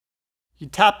You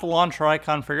tap the launcher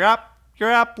icon for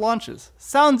your app launches.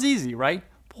 Sounds easy, right?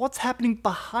 But what's happening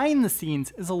behind the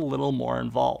scenes is a little more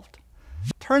involved.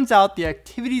 Turns out the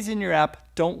activities in your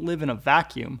app don't live in a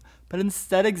vacuum, but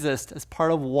instead exist as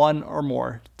part of one or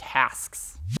more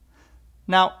tasks.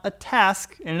 Now, a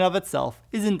task in and of itself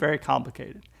isn't very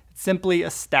complicated. It's simply a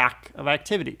stack of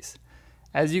activities.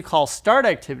 As you call start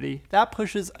activity, that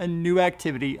pushes a new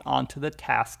activity onto the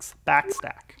task's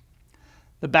backstack.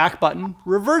 The back button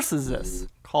reverses this,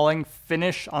 calling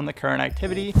finish on the current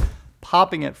activity,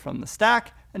 popping it from the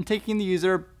stack, and taking the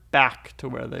user back to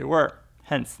where they were,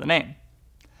 hence the name.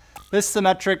 This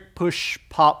symmetric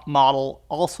push-pop model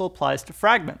also applies to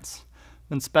fragments.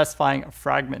 When specifying a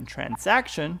fragment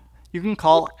transaction, you can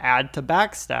call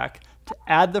addToBackStack to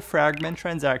add the fragment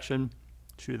transaction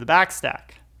to the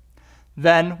backstack.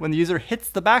 Then, when the user hits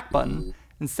the back button,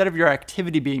 instead of your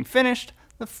activity being finished,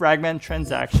 the fragment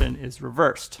transaction is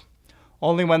reversed.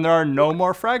 Only when there are no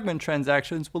more fragment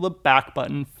transactions will the back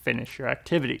button finish your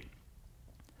activity.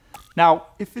 Now,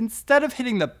 if instead of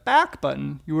hitting the back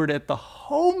button, you were to hit the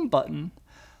home button,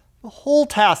 the whole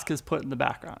task is put in the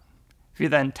background. If you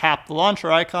then tap the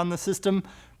launcher icon, the system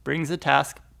brings the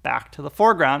task back to the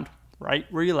foreground,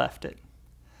 right where you left it.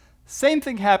 Same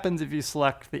thing happens if you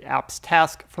select the app's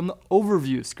task from the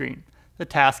overview screen. The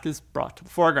task is brought to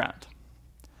the foreground.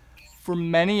 For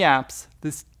many apps,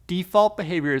 this default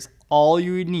behavior is all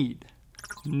you need.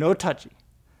 No touchy.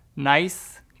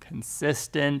 Nice,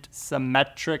 consistent,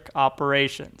 symmetric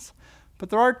operations.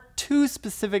 But there are two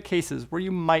specific cases where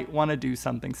you might want to do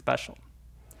something special.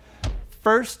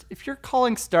 First, if you're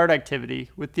calling start activity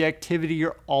with the activity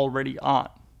you're already on.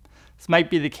 This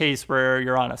might be the case where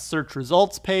you're on a search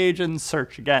results page and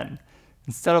search again.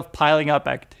 Instead of piling up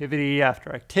activity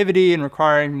after activity and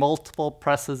requiring multiple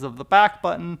presses of the back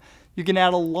button, you can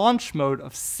add a launch mode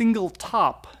of single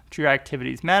top to your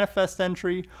activity's manifest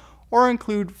entry, or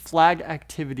include flag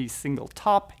activity single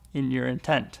top in your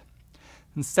intent.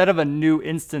 Instead of a new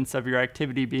instance of your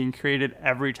activity being created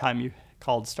every time you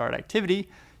called start activity,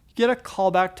 you get a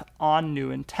callback to on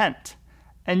new intent,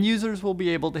 and users will be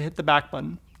able to hit the back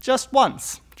button just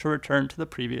once to return to the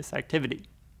previous activity.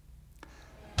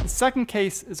 The second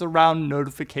case is around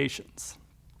notifications.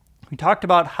 We talked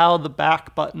about how the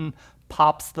back button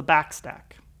pops the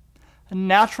backstack. A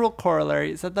natural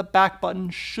corollary is that the back button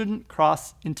shouldn't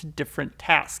cross into different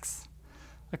tasks,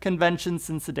 a convention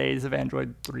since the days of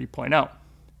Android 3.0.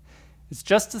 It's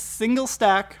just a single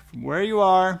stack from where you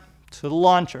are to the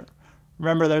launcher.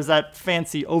 Remember, there's that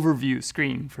fancy overview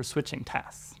screen for switching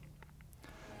tasks.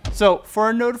 So for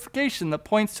a notification that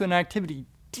points to an activity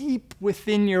deep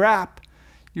within your app,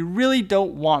 you really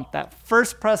don't want that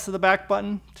first press of the back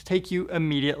button to take you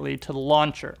immediately to the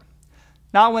launcher.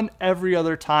 Not when every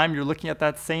other time you're looking at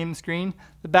that same screen,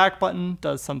 the back button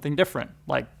does something different,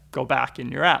 like go back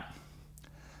in your app.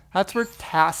 That's where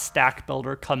Task Stack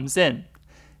Builder comes in.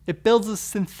 It builds a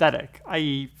synthetic,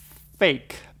 i.e.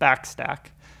 fake, backstack,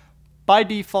 by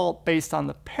default based on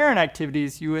the parent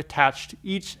activities you attach to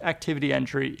each activity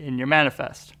entry in your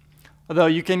manifest. Although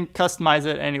you can customize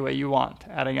it any way you want,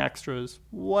 adding extras,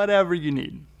 whatever you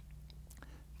need.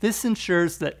 This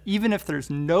ensures that even if there's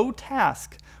no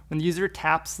task, when the user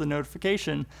taps the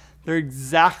notification, they're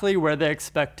exactly where they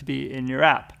expect to be in your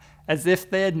app, as if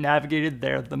they had navigated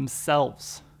there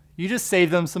themselves. You just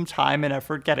save them some time and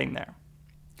effort getting there.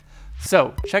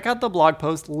 So check out the blog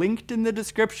post linked in the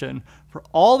description for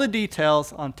all the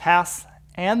details on tasks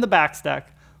and the backstack,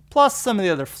 plus some of the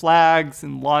other flags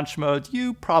and launch modes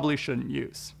you probably shouldn't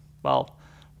use. Well,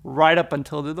 right up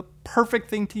until they're the perfect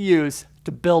thing to use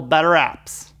to build better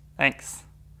apps. Thanks.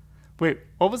 Wait,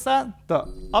 what was that?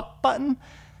 The up button?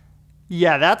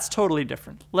 Yeah, that's totally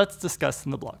different. Let's discuss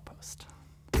in the blog post.